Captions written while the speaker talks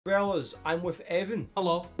Fellas, I'm with Evan.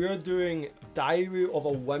 Hello. We're doing Diary of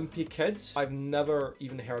a Wimpy Kid. I've never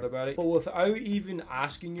even heard about it. But without even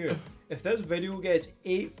asking you, if this video gets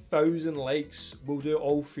 8,000 likes, we'll do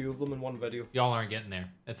all 3 of them in one video. Y'all aren't getting there.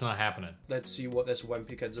 It's not happening. Let's see what this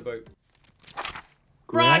Wimpy Kid's about.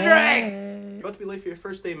 Roderick! You're about to be late for your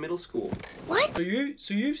first day of middle school. What?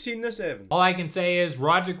 So you've seen this, Evan? All I can say is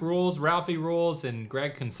Roderick rules, Ralphie rules, and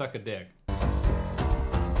Greg can suck a dick.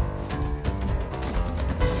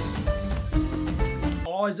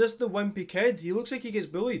 Oh, is this the Wimpy Kid? He looks like he gets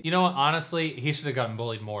bullied. You know what? Honestly, he should have gotten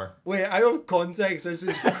bullied more. Wait, out of context, this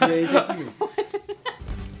is crazy to me.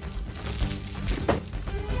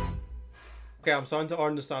 Okay, I'm starting to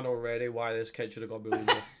understand already why this kid should have got bullied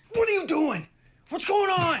more. What are you doing? What's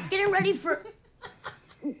going on? Getting ready for...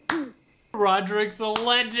 Roderick's a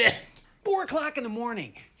legend. 4 o'clock in the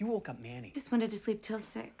morning. You woke up Manny. Just wanted to sleep till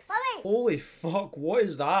 6. Mommy! Holy fuck, what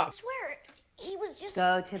is that? I swear, he was just...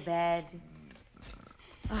 Go to bed.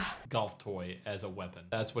 Golf toy as a weapon.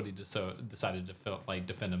 That's what he just decided to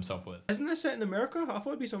defend himself with. Isn't this set in America? I thought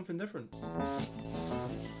it'd be something different.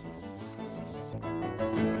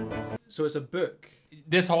 So it's a book.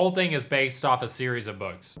 This whole thing is based off a series of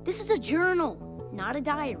books. This is a journal, not a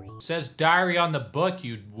diary. It says diary on the book,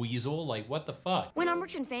 you weasel. Like, what the fuck? When I'm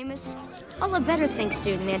rich and famous, I'll have better things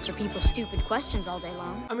to do than answer people's stupid questions all day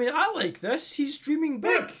long. I mean, I like this. He's dreaming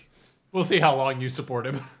big. We'll see how long you support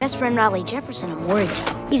him. Best friend Raleigh Jefferson, I'm worried.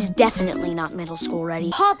 He's definitely not middle school ready.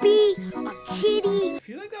 Poppy, a kitty. I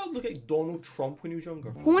feel like that would look like Donald Trump when he was younger.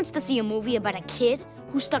 Who wants to see a movie about a kid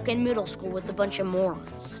who's stuck in middle school with a bunch of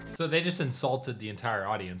morons? So they just insulted the entire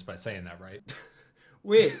audience by saying that, right?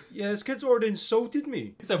 Wait, yeah, this kid's already insulted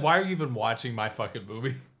me. He said, why are you even watching my fucking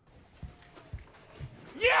movie?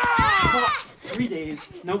 Yeah! 3 days,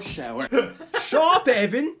 no shower. Shut up,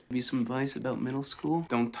 Evan. Give you some advice about middle school.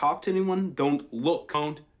 Don't talk to anyone. Don't look.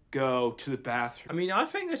 Don't go to the bathroom. I mean, I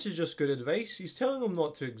think this is just good advice. He's telling them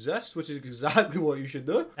not to exist, which is exactly what you should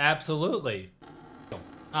do. Absolutely.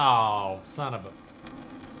 Oh, son of a...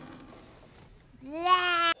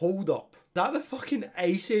 Hold up. Is that the fucking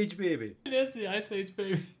Ice Age baby? It is the Ice Age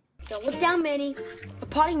baby. Don't look down, Manny. A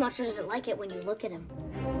potty monster doesn't like it when you look at him.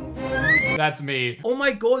 That's me. Oh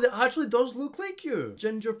my god, it actually does look like you.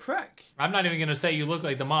 Ginger prick. I'm not even gonna say you look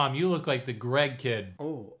like the mom. You look like the Greg kid.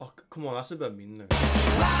 Oh, come on, that's a bit mean now.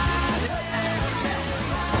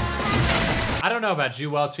 I don't know about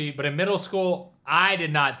you, Welchy, but in middle school, I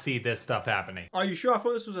did not see this stuff happening. Are you sure? I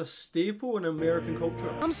thought this was a staple in American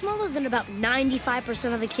culture. I'm smaller than about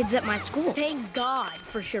 95% of the kids at my school. Thank God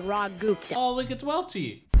for Chirag Gupta. Oh, look, it's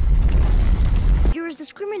Welchy. You're as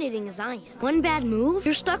discriminating as I am. One bad move,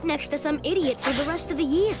 you're stuck next to some idiot for the rest of the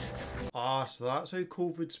year. Ah, so that's how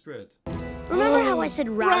COVID spread. Remember how I said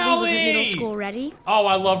Raleigh wasn't middle school ready? Oh,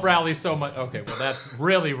 I love Raleigh so much. Okay, well, that's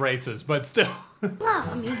really racist, but still. Hola,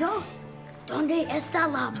 amigo. ¿Dónde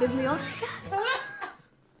está la biblioteca?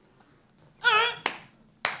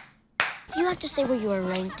 If you have to say where you were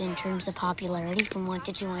ranked in terms of popularity from 1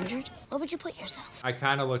 to 200, what would you put yourself? I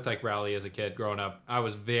kind of looked like Raleigh as a kid growing up. I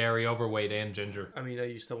was very overweight and ginger. I mean, are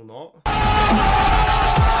you still not?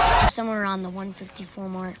 Somewhere around the 154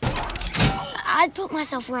 mark. I'd put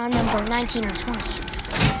myself around number 19 or 20.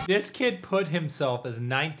 This kid put himself as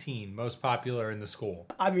 19 most popular in the school.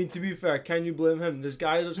 I mean, to be fair, can you blame him? This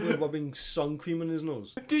guy is just rubbing sun cream on his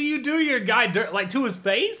nose. Do you do your guy dirt like to his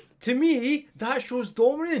face? To me, that shows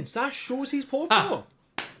dominance. That shows he's popular.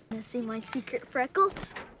 Wanna see my secret freckle?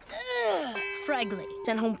 Ugh. Fregley.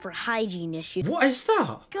 Sent home for hygiene issues. What is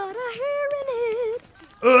that? Got a hair in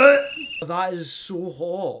it. That is so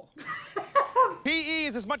hot. PE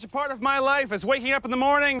is as much a part of my life as waking up in the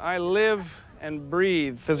morning. I live and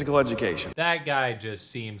breathe physical education. That guy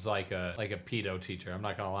just seems like a pedo teacher. I'm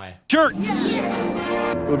not gonna lie. Shirts!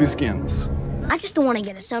 Love your skins. I just don't want to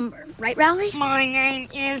get a sunburn. Right, Rowley? My name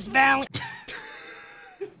is Valley.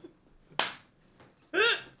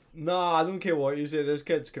 Nah, I don't care what you say. This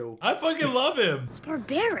kid's cool. I fucking love him. It's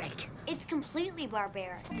barbaric. It's completely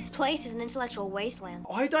barbaric. This place is an intellectual wasteland.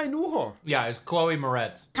 Why did I know her? Yeah, it's Chloe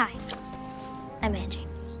Moretz. Hi, I'm Angie.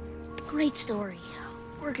 Great story.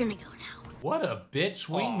 We're gonna go now. What a bitch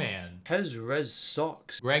wingman. His riz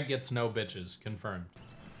sucks. Greg gets no bitches, confirmed.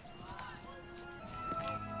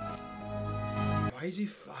 Why is he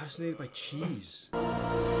fascinated by cheese?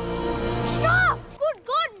 Stop! Good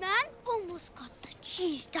God, man! Almost got the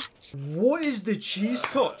cheese touch. What is the cheese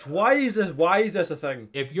touch? Why is this a thing?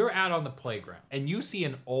 If you're out on the playground and you see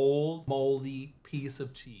an old moldy piece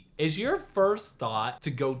of cheese, is your first thought to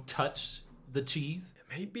go touch the cheese?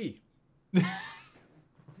 It might be.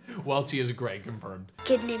 Welchy is Greg, confirmed.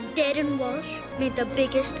 Kid named Dead and Walsh made the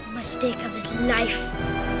biggest mistake of his life.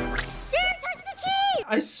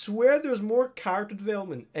 I swear there's more character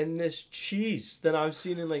development in this cheese than I've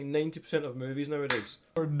seen in like 90% of movies nowadays.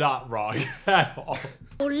 You're not wrong at all.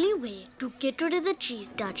 Only way to get rid of the cheese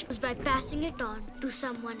Dutch is by passing it on to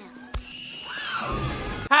someone else.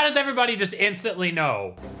 How does everybody just instantly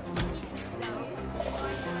know?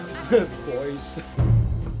 Boys.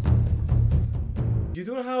 You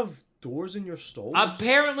don't have doors in your stalls?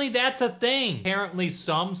 Apparently that's a thing. Apparently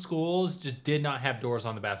some schools just did not have doors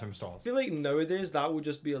on the bathroom I stalls. feel like nowadays that would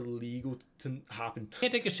just be illegal to happen.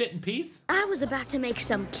 Can't take a shit in peace? I was about to make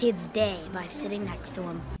some kid's day by sitting next to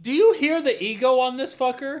him. Do you hear the ego on this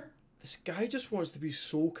fucker? This guy just wants to be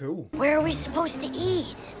so cool. Where are we supposed to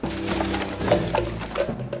eat?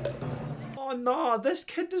 Oh nah, this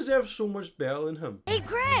kid deserves so much better than him. Hey,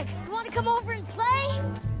 Greg, you want to come over and play?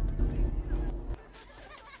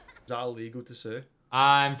 Is that illegal to say?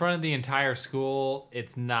 In front of the entire school,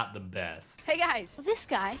 it's not the best. Hey guys, this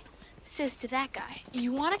guy says to that guy,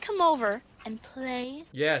 you want to come over and play?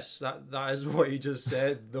 Yes, that is what he just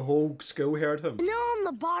said. The whole school heard him. Vanilla on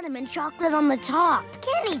the bottom and chocolate on the top.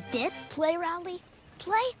 Can't eat this. Play, Rowley.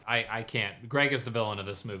 Play? I can't. Greg is the villain of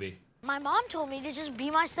this movie. My mom told me to just be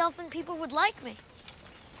myself and people would like me.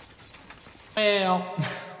 Well,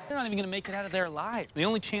 They're not even gonna make it out of there alive. The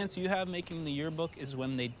only chance you have making the yearbook is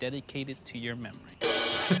when they dedicate it to your memory.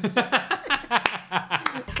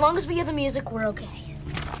 As long as we hear the music, we're okay.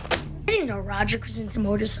 I didn't know Roger was into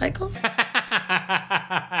motorcycles. This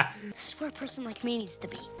is where a person like me needs to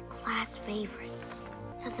be. Class favorites.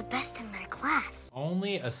 They're the best in their class.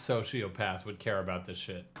 only a sociopath would care about this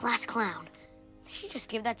shit. Class clown. You should just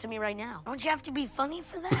give that to me right now. Don't you have to be funny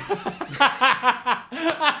for that?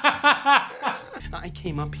 I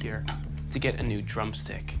came up here to get a new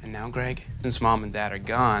drumstick. And now, Greg, since Mom and Dad are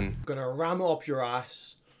gone... I'm gonna ram it up your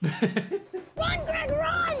ass. Run, Greg,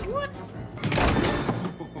 run! What?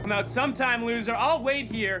 I'm out sometime, loser. I'll wait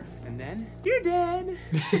here. And then you're dead.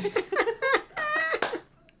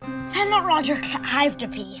 Time out, Roger. I have to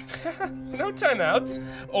pee. No timeouts,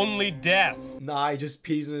 only death. Nah, he just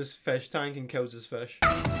pees in his fish tank and kills his fish.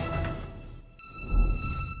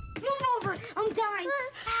 Move over! I'm dying!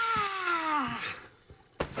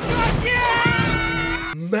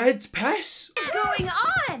 Mid-piss? What's going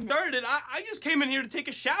on? Started. I just came in here to take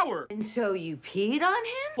a shower. And so you peed on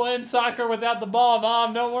him? Playing soccer without the ball,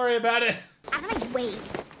 Mom. Don't worry about it. I'm like Wade.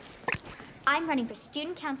 I'm running for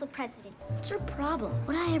student council president. What's her problem?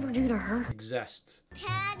 What'd I ever do to her? Exist.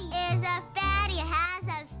 Patty is a fatty, has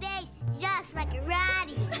a face just like a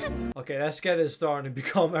ratty. Okay, this kid is starting to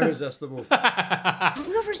become irresistible. Don't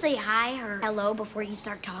you ever say hi or hello before you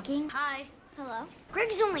start talking? Hi. Hello?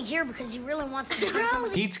 Greg's only here because he really wants to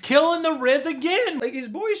help. He's killing the Riz again. Like, his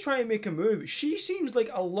boy's trying to make a move. She seems like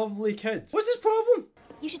a lovely kid. What's his problem?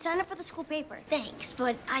 You should sign up for the school paper. Thanks,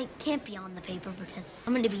 but I can't be on the paper because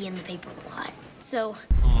I'm going to be in the paper a lot. So...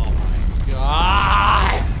 Oh my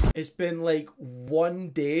god. It's been like 1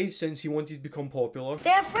 day since he wanted to become popular.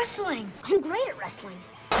 They have wrestling. I'm great at wrestling.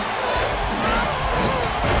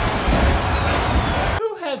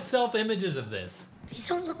 Who has self-images of this? These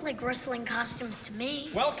don't look like wrestling costumes to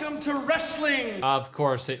me. Welcome to wrestling. Of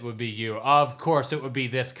course it would be you. Of course it would be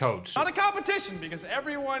this coach. Not a competition, because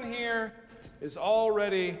everyone here is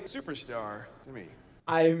already superstar to me.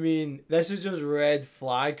 I mean, this is just red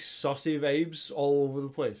flag, sussy vibes all over the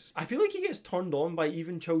place. I feel like he gets turned on by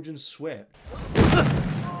even children's sweat.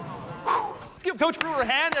 Let's give Coach Brewer a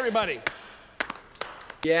hand, everybody.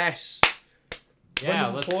 Yes. Yeah,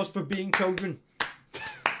 Round of applause for being children.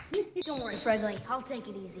 Don't worry, Fredley. I'll take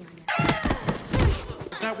it easy on you.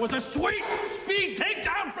 That was a sweet speed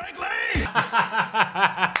takedown, Franklin!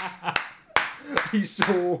 He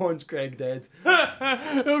so wants Greg dead.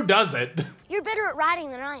 Who doesn't? You're better at riding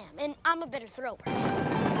than I am, and I'm a better thrower.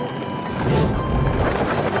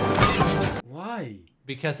 Why?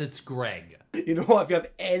 Because it's Greg. You know what? If you have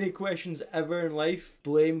any questions ever in life,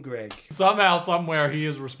 blame Greg. Somehow, somewhere, he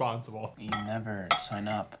is responsible. You never sign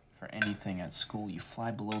up for anything at school. You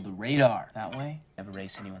fly below the radar. That way, never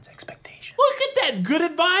raise anyone's expectations. Look at that. Good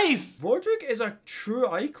advice. Roderick is a true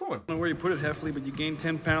icon. I don't know where you put it, Heffley, but you gained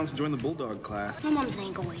 10 pounds to join the Bulldog class. My mom's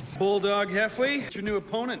ankle weights. Bulldog Heffley, it's your new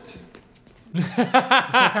opponent. I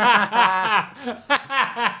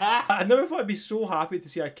never thought I'd be so happy to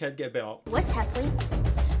see a kid get beat up. What's Heffley?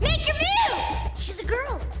 Make your move! She's a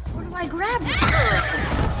girl. Where do I grab her?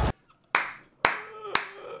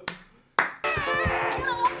 Get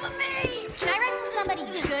off of me! Can I wrestle somebody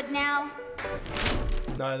good now?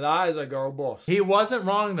 Now that is a girl boss. He wasn't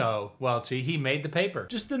wrong, though, Welchy. He made the paper.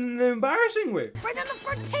 Just in an embarrassing way. Right on the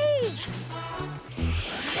front page!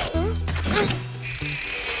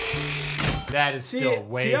 That is still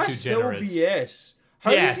way that's too still generous. BS.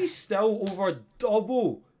 How Yes. is he still over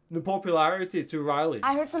double the popularity to Riley?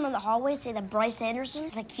 I heard some in the hallway say that Bryce Anderson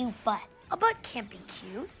has a cute butt. A butt can't be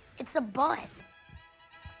cute. It's a butt.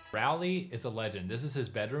 Rowley is a legend. This is his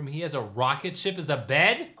bedroom. He has a rocket ship as a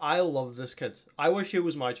bed? I love this kid. I wish he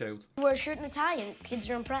was my child. Wear a shirt in Italian. Kids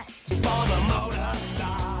are impressed.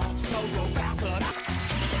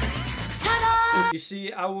 Ta-da! You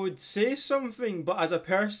see, I would say something, but as a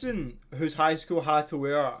person whose high school had to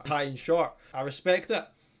wear a tie and short, I respect it.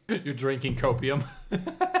 You're drinking copium.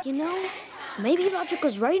 You know, maybe Roderick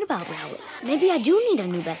was right about Rowley. Maybe I do need a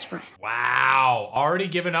new best friend. Wow, already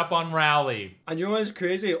given up on Rowley. And you know what's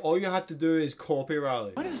crazy? All you had to do is copy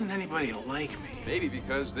Riley. Why doesn't anybody like me? Maybe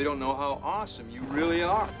because they don't know how awesome you really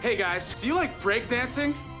are. Hey guys, do you like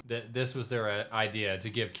breakdancing? This was their idea, to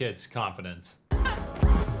give kids confidence.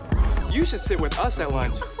 You should sit with us at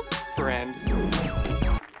lunch, friend.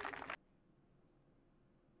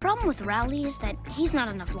 Problem with Rowley is that he's not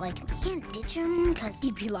enough like me. Can't ditch him because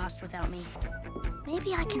he'd be lost without me.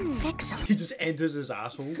 Maybe I can fix him. He just enters his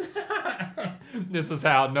asshole. This is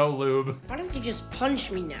how, no lube. Why don't you just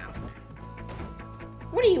punch me now?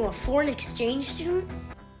 What are you, a foreign exchange student?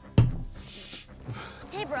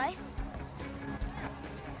 Hey, Bryce.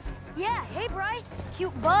 Yeah, hey, Bryce.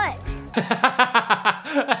 Cute butt.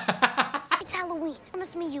 It's Halloween.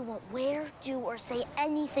 Promise me you won't wear, do, or say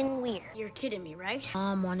anything weird. You're kidding me, right?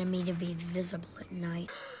 Mom wanted me to be visible at night.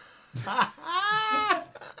 I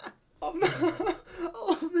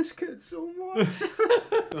love this kid so much.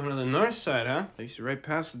 Going to the north side, huh? I used to right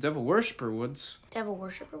past the Devil Worshipper Woods. Devil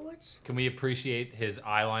Worshipper Woods? Can we appreciate his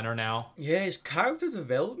eyeliner now? Yeah, his character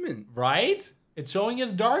development. Right? It's showing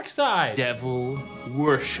his dark side. Devil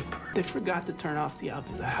Worshipper. They forgot to turn off the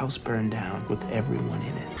oven. The house burned down with everyone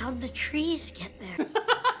in it. How'd the trees get there?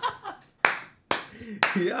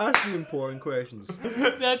 He asks the important questions.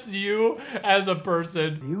 That's you as a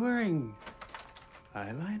person. Are you wearing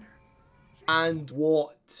eyeliner? And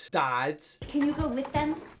what, Dad? Can you go with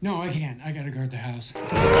them? No, I can't. I gotta guard the house.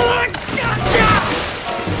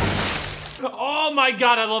 Oh my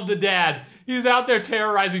god, I love the dad. He's out there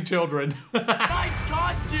terrorizing children. Nice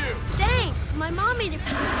costume! Thanks, my mom made it.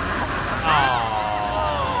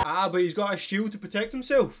 Ah, but he's got a shield to protect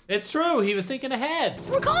himself. It's true, he was thinking ahead.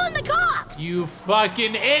 We're calling the cops! You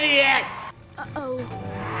fucking idiot!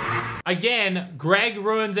 Uh-oh. Again, Greg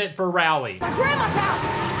ruins it for Rowley. My grandma's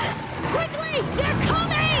house! Quickly! They're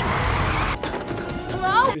coming!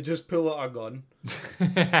 Hello? They just pull out a gun.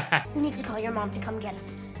 We need to call your mom to come get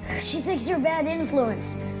us. She thinks you're a bad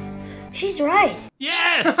influence. She's right.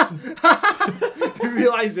 Yes! The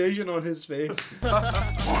realization on his face.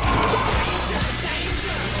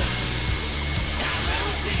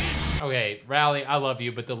 Okay, Rowley, I love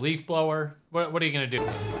you, but the leaf blower, what are you gonna do?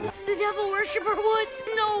 The Devil Worshipper Woods?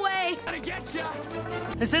 No way. Gotta get ya!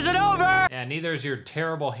 This isn't over! Yeah, neither is your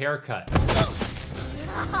terrible haircut.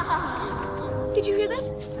 Did you hear that?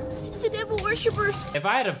 It's the Devil Worshippers. If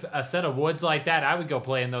I had a set of woods like that, I would go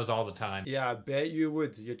play in those all the time. Yeah, I bet you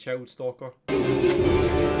would, you child stalker.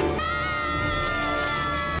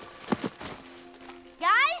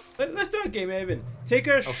 Guys? Let's do a game, Evan. Take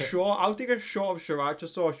a shot. I'll take a shot of sriracha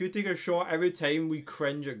sauce. You take a shot every time we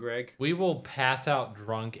cringe at Greg. We will pass out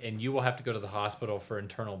drunk and you will have to go to the hospital for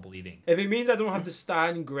internal bleeding. If it means I don't have to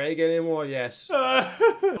stand Greg anymore, yes.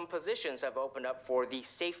 Some positions have opened up for the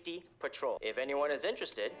safety patrol. If anyone is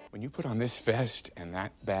interested. When you put on this vest and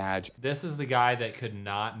that badge, This is the guy that could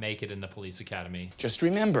not make it in the police academy. just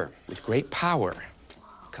remember, with great power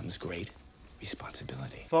comes great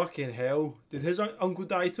responsibility. Fucking hell. Did his uncle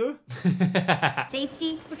die too?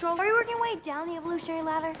 Safety patrol? Are you working your way down the evolutionary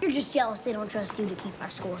ladder? You're just jealous they don't trust you to keep our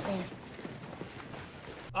school safe.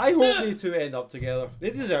 I hope they two end up together.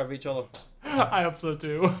 They deserve each other. I hope so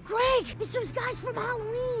too. Greg, it's those guys from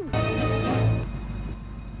Halloween.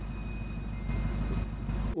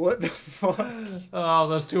 What the fuck? Oh,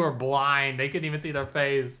 those two are blind. They couldn't even see their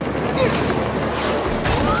face.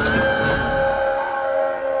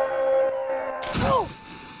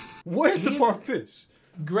 What is the purpose?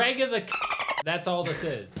 Greg is a That's all this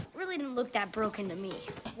is. Really didn't look that broken to me.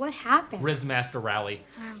 What happened? Rizmaster Rowley.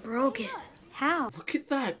 I broke it. How? Look at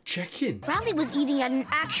that chicken. Riley was eating at an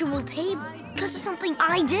actual table because of something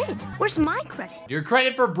I did. Where's my credit? Your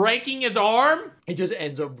credit for breaking his arm? He just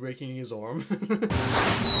ends up breaking his arm.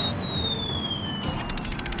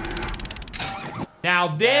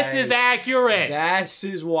 Now this is accurate. This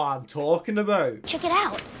is what I'm talking about. Check it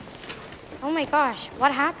out. Oh my gosh,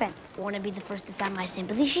 what happened? Want to be the first to sign my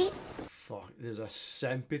sympathy sheet? Fuck, there's a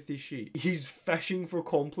sympathy sheet. He's fishing for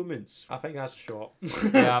compliments. I think that's a shot.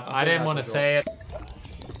 Yeah, I didn't want to say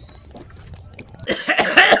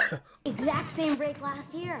it. Exact exact same break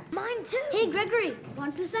last year. Mine too. Hey, Gregory,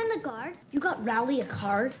 want to send the card? You got Rowley a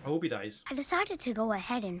card? I hope he dies. I decided to go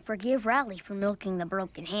ahead and forgive Rowley for milking the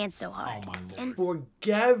broken hand so hard. Oh my lord. And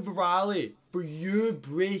Forgive Riley for you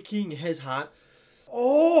breaking his hand.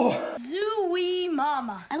 Oh! Zooey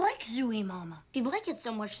Mama. I like Zooey Mama. If you like it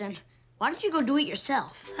so much, then why don't you go do it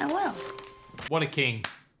yourself? I will. What a king.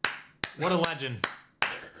 What a legend.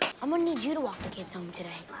 I'm gonna need you to walk the kids home today.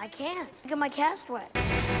 I can't. Get my cast wet.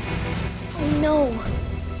 Oh no.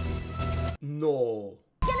 No.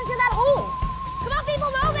 Get into that hole! Come on,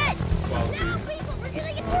 people, move it! Now, people, we're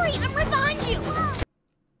gonna get worried. I'm right behind you.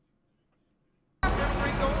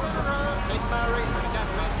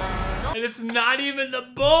 And it's not even the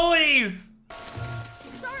bullies!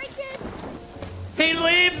 Sorry, kids. He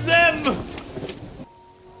leaves them!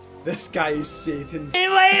 This guy is Satan. He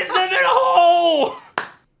lays them in a hole!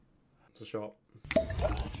 It's a shot.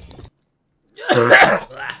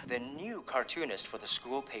 The new cartoonist for the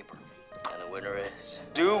school paper. And the winner is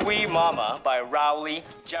Zooey Mama by Rowley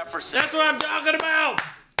Jefferson. That's what I'm talking about!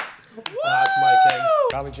 That's my king.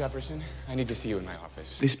 Rowley Jefferson, I need to see you in my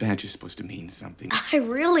office. This badge is supposed to mean something. I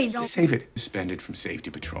really don't. Save it. Suspended from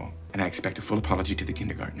safety patrol. And I expect a full apology to the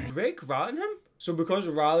kindergartner. Greg ratting him? So because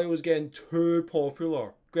Riley was getting too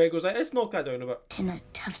popular, Greg was like, let's knock that down a bit. In a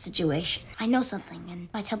tough situation, I know something, and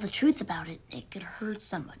if I tell the truth about it, it could hurt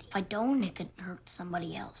somebody. If I don't, it could hurt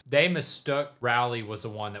somebody else. They mistook Rowley was the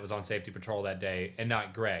one that was on safety patrol that day and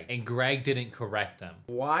not Greg. And Greg didn't correct them.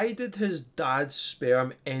 Why did his dad's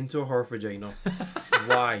sperm enter her vagina?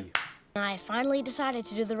 Why? I finally decided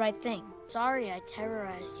to do the right thing. Sorry I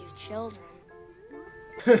terrorized you children.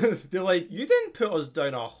 They're like, you didn't put us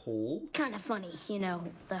down a hole. Kind of funny, you know,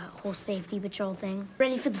 the whole safety patrol thing.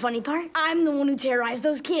 Ready for the funny part? I'm the one who terrorized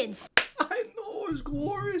those kids. I know, it was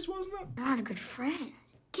glorious, wasn't it? You're not a good friend.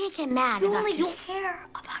 Can't get mad about only care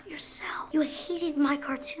about yourself. You hated my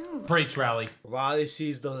cartoon. Preach, Rowley. Riley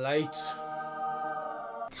sees the light.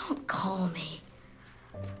 Don't call me.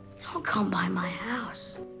 Don't come by my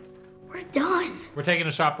house. We're done. We're taking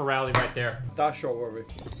a shot for Rowley right there. That shot were we?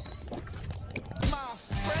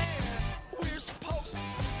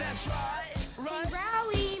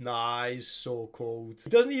 Nah, he's so cold. He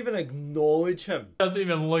doesn't even acknowledge him. Doesn't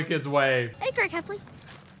even look his way. Hey, Greg Heffley.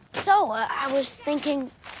 So, I was thinking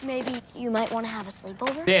maybe you might want to have a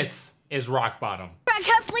sleepover. This is rock bottom. Greg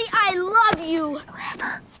Heffley, I love you.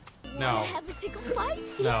 Forever. No. Wanna have a tickle fight?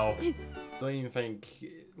 No. Don't even think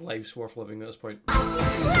life's worth living at this point.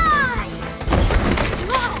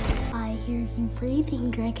 I hear you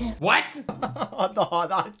breathing, Greg Heffley. What? No,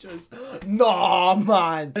 that just... No,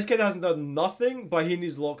 man. This kid hasn't done nothing, but he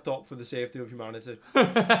needs locked up for the safety of humanity.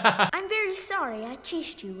 I'm very sorry I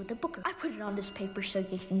chased you with a booker. I put it on this paper so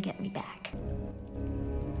you can get me back.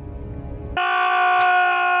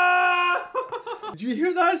 Did you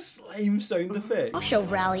hear that slime sound effect? I'll show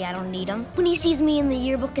Rowley I don't need him. When he sees me in the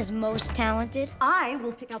yearbook as most talented, I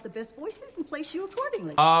will pick out the best voices and place you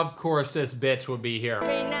accordingly. Of course this bitch would be here.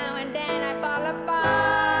 every now and then I fall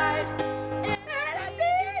apart.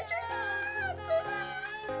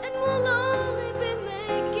 And we'll only be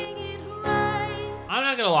making it right. I'm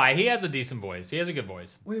not gonna lie, he has a decent voice. He has a good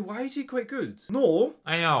voice. Wait, why is he quite good? No.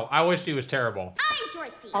 I know, I wish he was terrible. I'm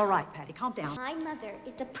Dorothy. All right, Patty, calm down. My mother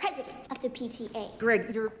is the president of the PTA.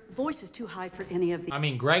 Greg, your voice is too high for any of the... I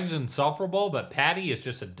mean, Greg's insufferable, but Patty is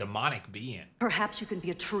just a demonic being. Perhaps you can be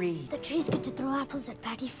a tree. The trees get to throw apples at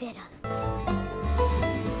Patty Feta.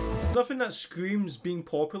 Nothing that screams being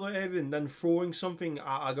popular, Evan, than throwing something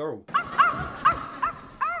at a girl. Bubby!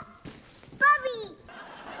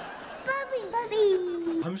 Bubby!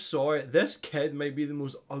 Bubby! I'm sorry, this kid might be the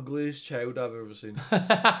most ugliest child I've ever seen.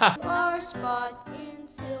 Our spots in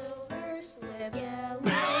silver slip, yellow.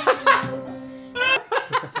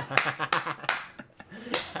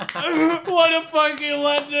 What a fucking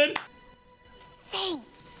legend! Sing!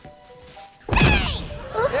 Sing!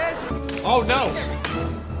 Oh no!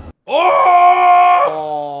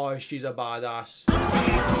 Oh! Oh, she's a badass.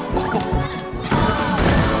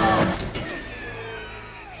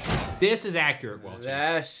 This is accurate, Welchy.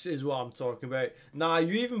 This is what I'm talking about. Nah,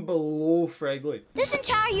 you're even below Fregley. This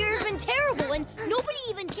entire year has been terrible and nobody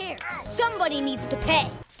even cares. Somebody needs to pay.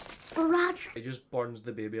 It's for Roger. It just burns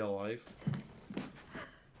the baby alive.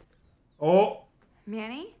 Oh!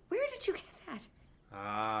 Manny, where did you get that?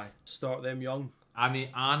 Ah, start them young. I mean,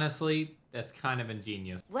 honestly, that's kind of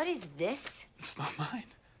ingenious. What is this? It's not mine.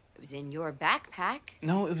 It was in your backpack.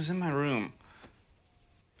 No, it was in my room.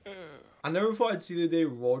 I never thought I'd see the day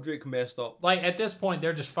Roderick messed up. Like, at this point,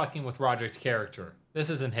 they're just fucking with Roderick's character.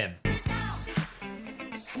 This isn't him.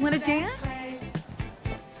 Want to dance?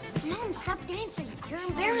 Mom Stop dancing. You're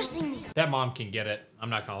embarrassing me. That mom can get it.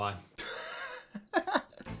 I'm not gonna lie.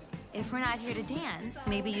 If we're not here to dance,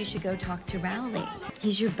 maybe you should go talk to Rowley.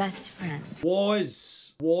 He's your best friend.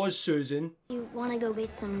 Was Susan. You want to go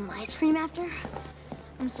get some ice cream after?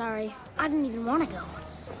 I'm sorry. I didn't even want to go.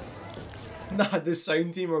 Nah, the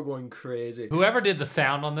sound team are going crazy. Whoever did the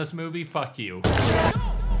sound on this movie, fuck you.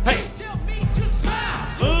 Hey!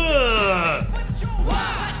 Ugh.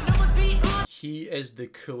 He is the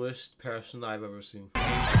coolest person I've ever seen.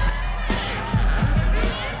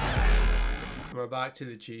 We're back to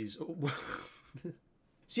the cheese.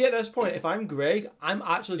 See, at this point, if I'm Greg, I'm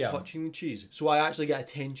actually touching the cheese, so I actually get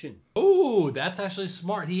attention. Ooh, that's actually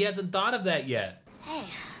smart. He hasn't thought of that yet. Hey,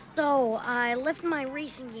 so I left my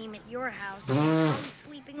racing game at your house. I was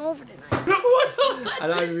sleeping over tonight.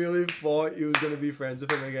 And I really thought he was going to be friends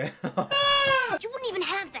with him again. You wouldn't even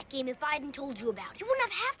have that game if I hadn't told you about it. You wouldn't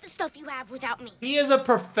have half the stuff you have without me. He is a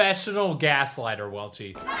professional gaslighter,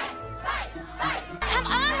 Welchy. Come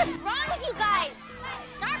on, what's wrong with you guys?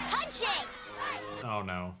 Start punching. Oh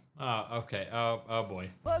no. Oh, okay. Oh boy.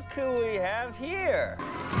 What could we have here?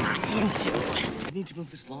 I need to move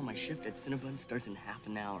this law. My shift at Cinnabon starts in half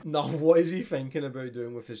an hour. Now, what is he thinking about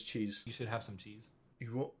doing with his cheese? You should have some cheese.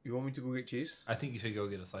 You want me to go get cheese? I think you should go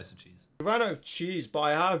get a slice of cheese. I ran out of cheese, but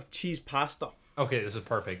I have cheese pasta. Okay, this is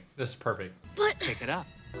perfect. This is perfect. But pick it up.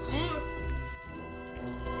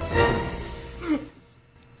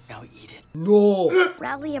 Now eat it. No!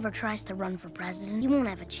 Rowley ever tries to run for president, he won't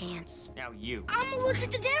have a chance. Now you. I'm allergic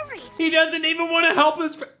to dairy. He doesn't even want to help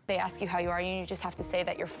his friend. They ask you how you are, and you just have to say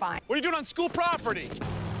that you're fine. What are you doing on school property?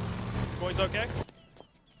 Boys okay?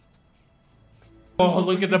 Oh,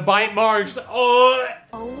 look at the bite marks. Oh!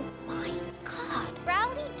 Oh my God.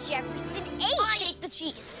 Rowley Jefferson ate. I ate the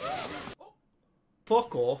cheese.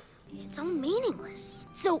 Fuck off. It's all meaningless.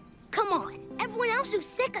 So, come on. Everyone else who's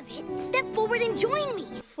sick of it, step forward and join me.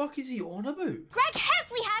 What the fuck is he on about? Greg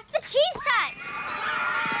Heffley has the cheese set.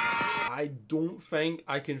 I don't think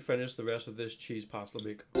I can finish the rest of this cheese pasta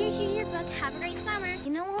bake. Here's your yearbook. Have a great summer.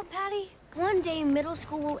 You know what, Patty? One day middle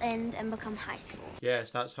school will end and become high school.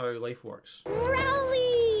 Yes, that's how life works.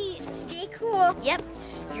 Rowley! Stay cool. Yep.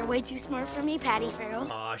 You're way too smart for me, Patty Farrell.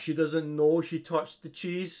 Ah, she doesn't know she touched the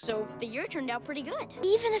cheese. So the year turned out pretty good.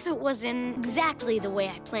 Even if it wasn't exactly the way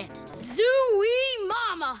I planned it. Zooey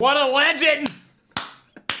mama! What a legend!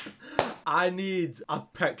 I need a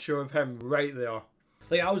picture of him right there.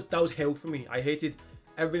 Like, that was hell for me. I hated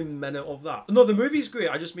every minute of that. No, the movie's great.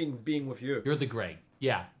 I just mean being with you. You're the Greg.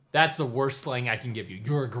 Yeah, that's the worst slang I can give you.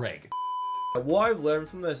 You're a Greg. What I've learned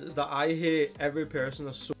from this is that I hate every person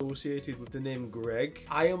associated with the name Greg.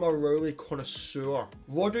 I am a Rowley connoisseur.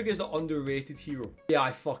 Roderick is the underrated hero. Yeah,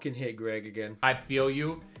 I fucking hate Greg again. I feel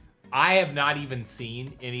you. I have not even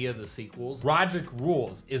seen any of the sequels. Roderick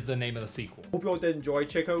Rules is the name of the sequel. Hope you all did enjoy.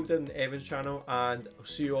 Check out Evan's channel, and I'll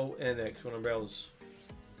see you all in the next one. Umbrellas.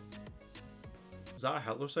 Is that a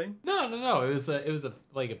Hitler sign? No. It was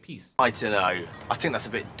like a piece. I don't know. I think that's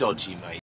a bit dodgy, mate.